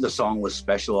I knew the song was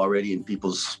special already in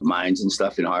people's minds and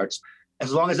stuff, in hearts,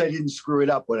 as long as I didn't screw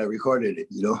it up when I recorded it,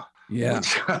 you know? Yeah.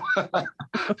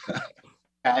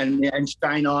 And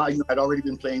Shine On, I'd already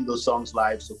been playing those songs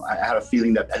live, so I had a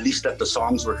feeling that at least that the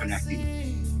songs were connecting.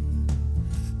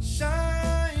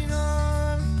 Shine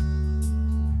on,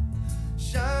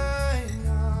 shine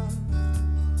on.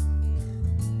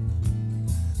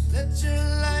 Let your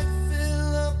light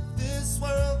fill up this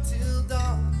world till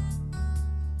dawn.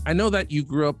 I know that you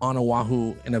grew up on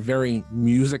Oahu in a very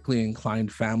musically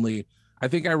inclined family. I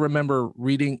think I remember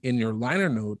reading in your liner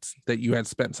notes that you had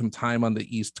spent some time on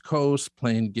the East Coast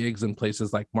playing gigs in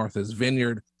places like Martha's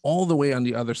Vineyard, all the way on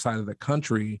the other side of the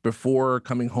country before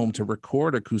coming home to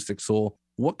record Acoustic Soul.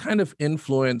 What kind of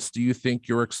influence do you think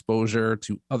your exposure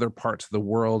to other parts of the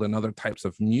world and other types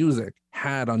of music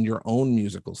had on your own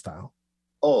musical style?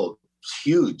 Oh, it's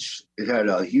huge. It had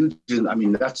a huge, I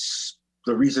mean, that's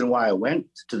the reason why I went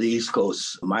to the East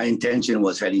Coast. My intention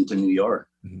was heading to New York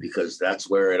because that's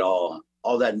where it all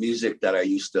that music that I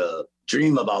used to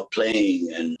dream about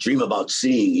playing and dream about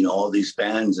seeing, you know, all these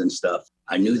bands and stuff,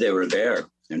 I knew they were there.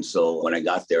 And so when I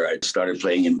got there, I started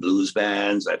playing in blues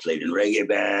bands. I played in reggae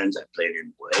bands. I played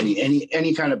in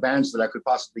any kind of bands that I could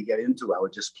possibly get into. I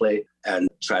would just play and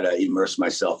try to immerse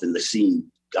myself in the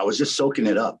scene. I was just soaking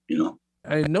it up, you know.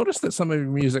 I noticed that some of your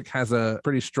music has a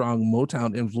pretty strong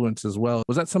Motown influence as well.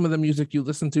 Was that some of the music you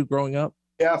listened to growing up?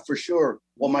 Yeah, for sure.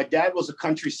 Well, my dad was a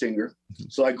country singer,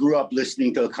 so I grew up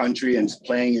listening to country and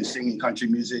playing and singing country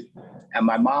music. And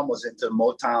my mom was into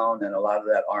Motown and a lot of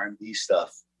that R&B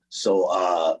stuff.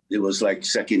 So it was like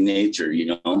second nature,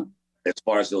 as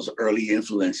far as those early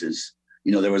influences.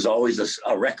 There was always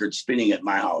a record spinning at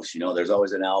my house. There's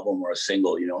always an album or a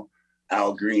single,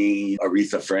 Al Green,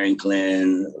 Aretha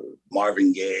Franklin,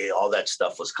 Marvin Gaye, all that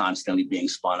stuff was constantly being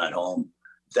spun at home.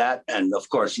 That, and of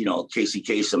course, Casey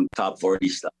Kasem, top 40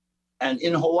 stuff. And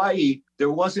in Hawaii,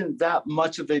 there wasn't that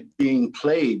much of it being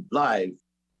played live.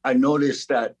 I noticed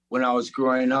that when I was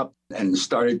growing up and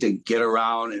started to get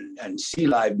around and see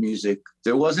live music,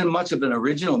 there wasn't much of an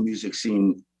original music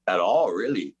scene at all,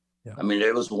 really. Yeah. I mean,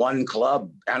 there was one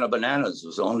club, Anna Bananas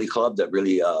was the only club that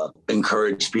really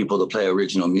encouraged people to play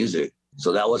original music.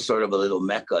 So that was sort of a little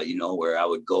mecca, where I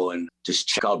would go and just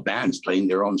check out bands playing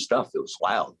their own stuff. It was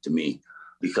wild to me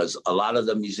because a lot of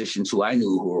the musicians who I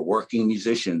knew who were working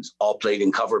musicians all played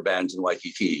in cover bands in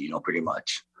Waikiki, pretty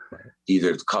much. Right.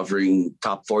 Either covering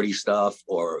top 40 stuff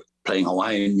or playing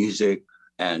Hawaiian music.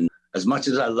 And as much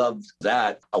as I loved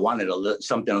that, I wanted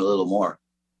something a little more.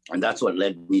 And that's what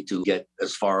led me to get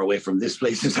as far away from this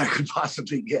place as I could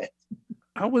possibly get.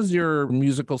 How was your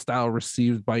musical style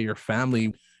received by your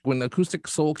family when Acoustic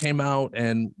Soul came out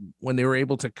and when they were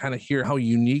able to kind of hear how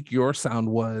unique your sound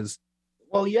was?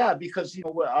 Well, yeah, because,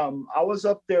 I was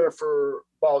up there for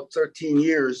about 13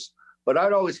 years, but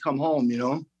I'd always come home,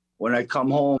 When I'd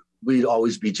come home, we'd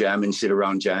always be jamming, sit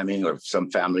around jamming or some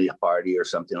family party or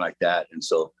something like that. And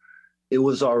so it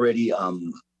was already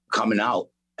coming out.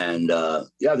 And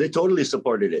they totally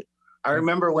supported it. I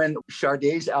remember when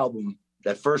Sade's album,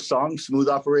 that first song, Smooth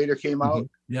Operator, came out.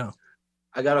 Mm-hmm. Yeah.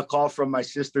 I got a call from my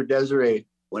sister Desiree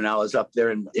when I was up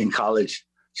there in college.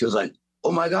 She was like,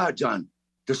 "Oh my God, John,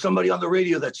 there's somebody on the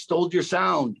radio that stole your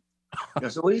sound." I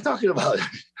said, "What are you talking about?"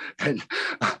 And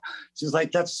she's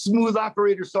like, "That Smooth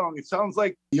Operator song. It sounds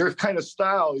like your kind of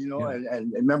style, Yeah.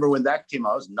 And remember when that came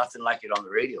out, it was nothing like it on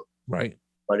the radio. Right.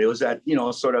 But it was that,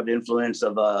 sort of influence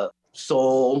of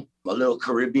soul, a little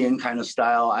Caribbean kind of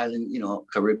style, island,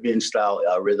 Caribbean style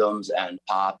rhythms and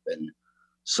pop. And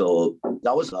so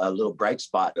that was a little bright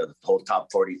spot of the whole top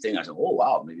 40 thing. I said, "Oh,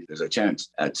 wow, maybe there's a chance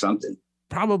at something."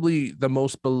 Probably the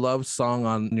most beloved song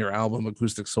on your album,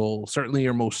 Acoustic Soul, certainly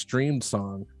your most streamed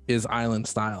song, is Island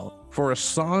Style. For a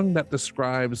song that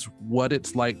describes what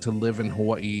it's like to live in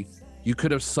Hawaii, you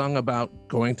could have sung about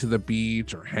going to the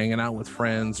beach or hanging out with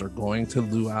friends or going to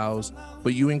luau's,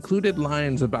 but you included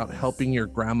lines about helping your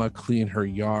grandma clean her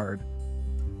yard.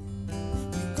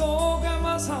 Go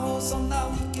grandma's house on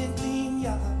that we can clean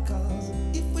yard, 'cause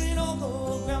if we don't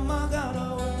go, grandma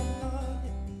gotta work.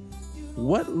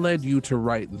 What led you to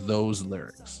write those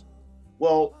lyrics?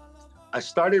 Well, I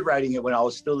started writing it when I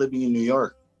was still living in New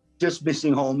York, just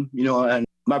missing home, and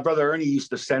my brother Ernie used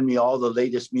to send me all the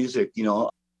latest music,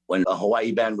 when a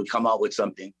Hawaii band would come out with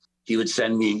something, he would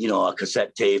send me, a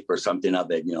cassette tape or something of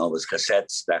it, it was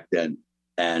cassettes back then.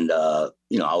 And, I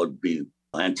would be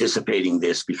anticipating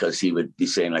this because he would be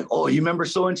saying like, "Oh, you remember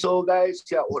so-and-so guys?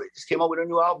 Yeah, well, it just came out with a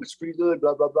new album. It's pretty good,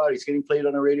 blah, blah, blah. It's getting played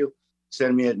on the radio.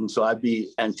 Send me it." And so I'd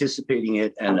be anticipating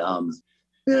it. And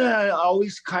I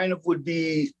always kind of would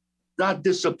be not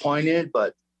disappointed,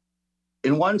 but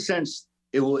in one sense,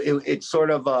 it sort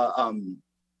of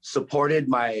supported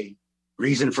my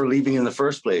reason for leaving in the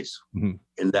first place, mm-hmm.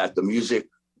 in that the music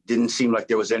didn't seem like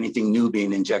there was anything new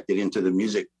being injected into the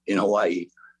music in Hawaii,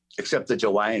 except the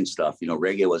Hawaiian stuff.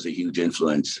 Reggae was a huge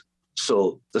influence.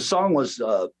 So the song was,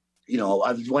 I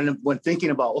was when thinking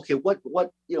about, okay, what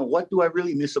do I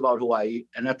really miss about Hawaii?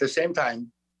 And at the same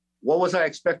time, what was I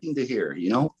expecting to hear,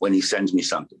 when he sends me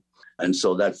something? And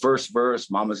so that first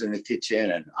verse, "Mama's in the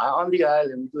kitchen and I on the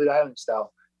island, we do it island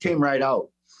style," came right out.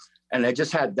 And I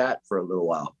just had that for a little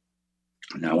while.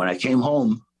 Now, when I came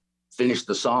home, finished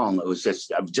the song, it was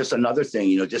just another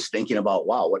thing, just thinking about,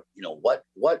 wow,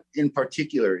 what in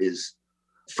particular is,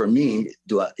 for me,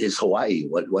 is Hawaii?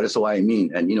 What does Hawaii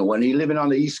mean? And, when you're living on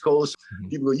the East Coast, mm-hmm.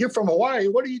 people go, "You're from Hawaii.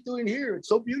 What are you doing here? It's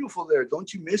so beautiful there.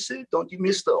 Don't you miss it? Don't you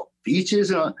miss the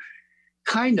beaches?"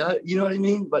 Kind of, you know what I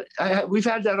mean? But we've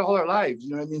had that all our lives,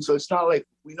 you know what I mean? So it's not like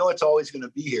we know it's always going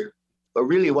to be here. But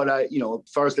really what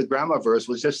as far as the grandma verse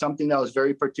was just something that was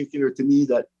very particular to me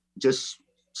that just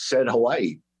said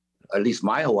Hawaii, at least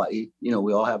my Hawaii. We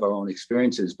all have our own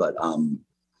experiences, but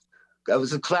that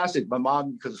was a classic. My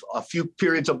mom, because a few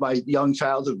periods of my young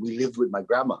childhood, we lived with my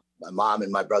grandma, my mom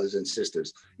and my brothers and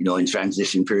sisters, in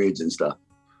transition periods and stuff.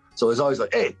 So it's always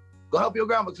like, "Hey, go help your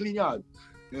grandma clean yard."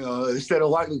 instead of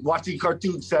watching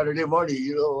cartoons Saturday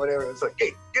morning, whatever. It's like,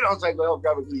 hey, get outside, go help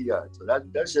grab a guitar. So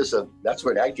that's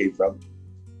where that came from.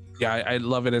 Yeah, I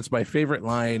love it. It's my favorite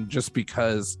line just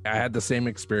because I had the same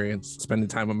experience spending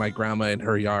time with my grandma in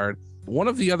her yard. One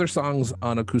of the other songs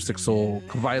on Acoustic Soul,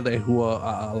 Kawaile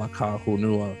Hua Alaka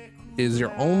Honua, is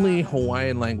your only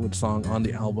Hawaiian language song on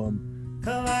the album.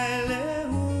 Kawaile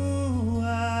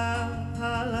hua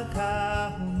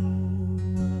alaka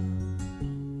honua.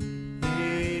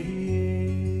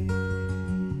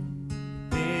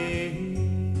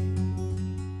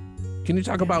 Can you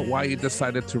talk about why you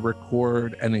decided to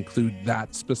record and include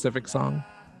that specific song?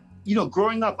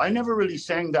 Growing up, I never really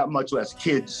sang that much as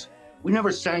kids. We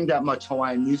never sang that much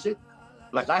Hawaiian music.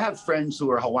 Like, I have friends who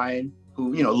are Hawaiian,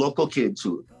 who, local kids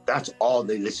who that's all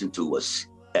they listened to was,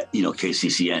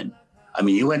 KCCN. I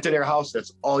mean, you went to their house,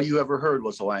 that's all you ever heard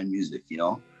was Hawaiian music,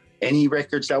 Any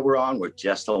records that were on were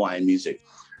just Hawaiian music.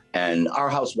 And our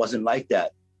house wasn't like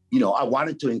that. I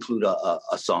wanted to include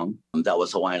a song that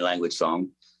was Hawaiian language song.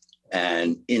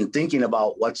 And in thinking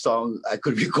about what song I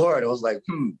could record, I was like,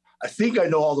 I think I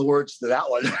know all the words to that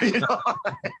one.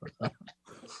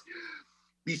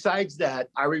 Besides that,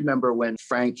 I remember when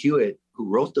Frank Hewitt, who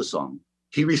wrote the song,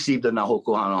 he received a Nahoku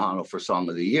Hanohano for Song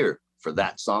of the Year for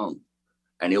that song.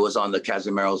 And it was on the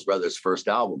Casimeros Brothers' first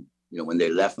album, when they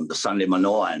left from the Sunday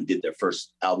Manoa and did their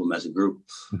first album as a group.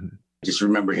 Mm-hmm. Just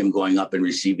remember him going up and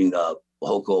receiving the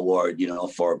Hoku Award,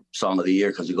 for Song of the Year,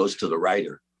 because it goes to the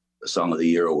writer, the Song of the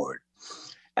Year Award.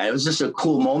 And it was just a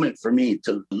cool moment for me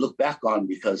to look back on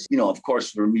because, of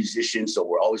course, we're musicians, so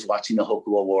we're always watching the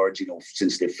Hoku Awards,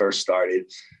 since they first started,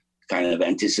 kind of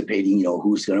anticipating,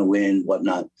 who's going to win,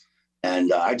 whatnot.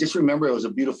 And I just remember it was a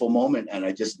beautiful moment, and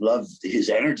I just loved his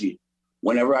energy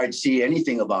whenever I'd see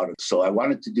anything about it. So I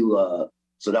wanted to do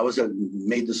so that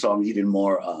made the song even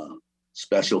more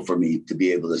special for me to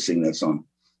be able to sing that song.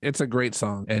 It's a great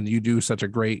song, and you do such a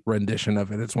great rendition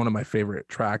of it. It's one of my favorite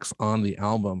tracks on the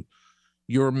album.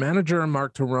 Your manager,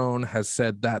 Mark Terone, has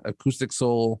said that Acoustic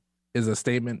Soul is a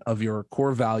statement of your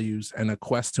core values and a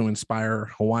quest to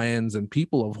inspire Hawaiians and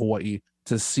people of Hawaii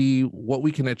to see what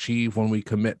we can achieve when we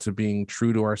commit to being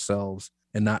true to ourselves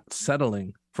and not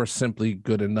settling for simply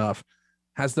good enough.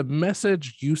 Has the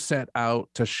message you set out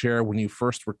to share when you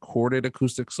first recorded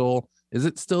Acoustic Soul, is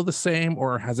it still the same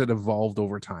or has it evolved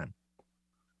over time?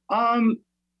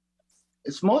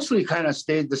 It's mostly kind of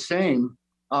stayed the same.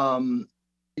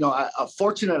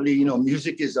 Fortunately,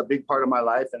 music is a big part of my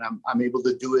life, and I'm able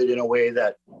to do it in a way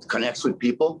that connects with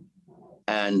people.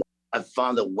 And I've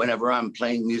found that whenever I'm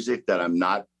playing music that I'm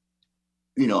not,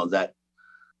 that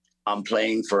I'm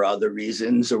playing for other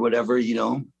reasons or whatever,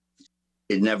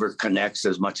 it never connects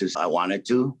as much as I want it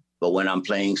to. But when I'm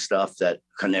playing stuff that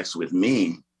connects with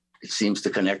me, it seems to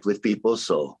connect with people.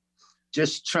 So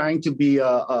just trying to be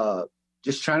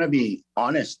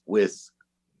honest with,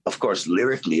 of course,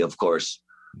 lyrically,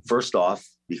 first off,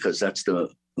 because that's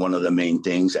one of the main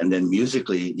things. And then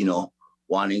musically,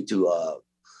 wanting to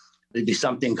there'd be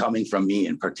something coming from me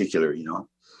in particular, Yeah.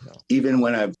 Even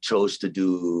when I've chose to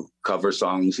do cover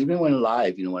songs, even when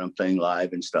live, when I'm playing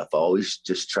live and stuff, I always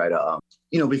just try to,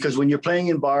 because when you're playing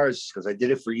in bars, because I did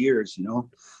it for years,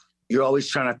 you're always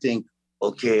trying to think,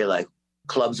 okay, like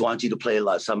clubs want you to play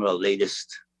some of the latest,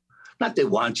 not they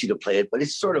want you to play it, but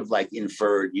it's sort of like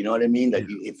inferred, you know what I mean? That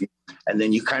and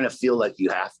then you kind of feel like you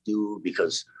have to,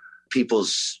 because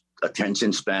people's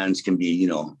attention spans can be,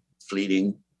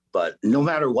 fleeting. But no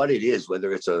matter what it is,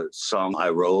 whether it's a song I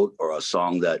wrote or a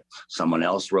song that someone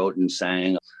else wrote and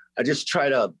sang, I just try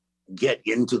to get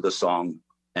into the song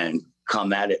and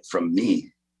come at it from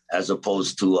me, as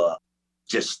opposed to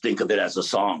just think of it as a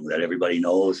song that everybody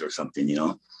knows or something,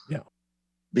 Yeah.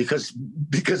 Because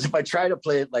if I try to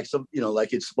play it like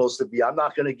like it's supposed to be, I'm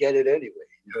not going to get it anyway.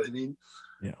 You know what I mean?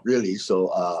 Yeah. Really.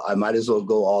 So I might as well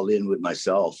go all in with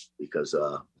myself, because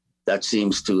that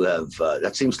seems to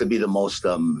be the most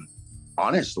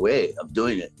honest way of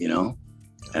doing it,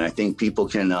 And I think people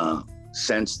can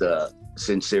sense the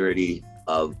sincerity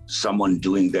of someone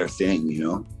doing their thing,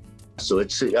 So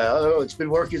it's it's been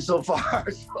working so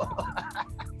far. So.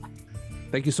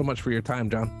 Thank you so much for your time,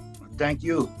 John. Thank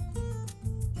you.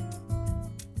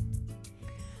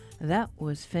 That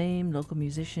was famed local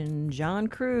musician John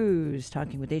Cruz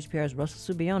talking with HPR's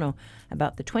Russell Subiono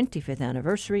about the 25th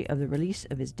anniversary of the release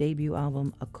of his debut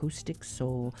album, Acoustic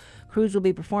Soul. Cruz will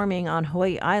be performing on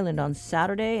Hawaii Island on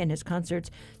Saturday, and his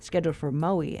concerts scheduled for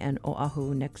Maui and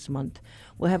Oahu next month.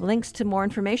 We'll have links to more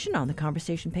information on the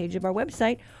conversation page of our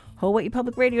website,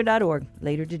 hawaiipublicradio.org,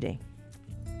 later today.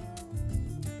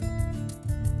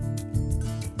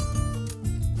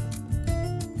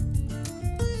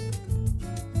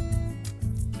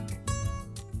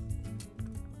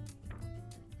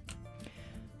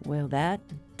 Well, that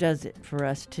does it for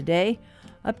us today.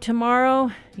 Up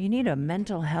tomorrow, you need a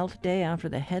mental health day after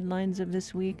the headlines of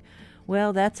this week?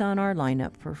 Well, that's on our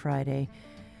lineup for Friday.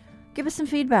 Give us some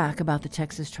feedback about the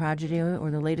Texas tragedy or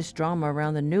the latest drama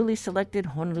around the newly selected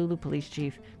Honolulu police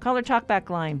chief. Call our talkback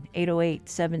line,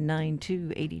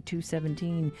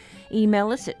 808-792-8217.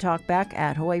 Email us at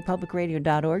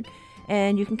talkback@hawaiipublicradio.org,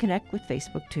 and you can connect with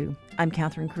Facebook too. I'm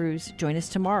Catherine Cruz. Join us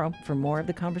tomorrow for more of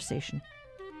the conversation.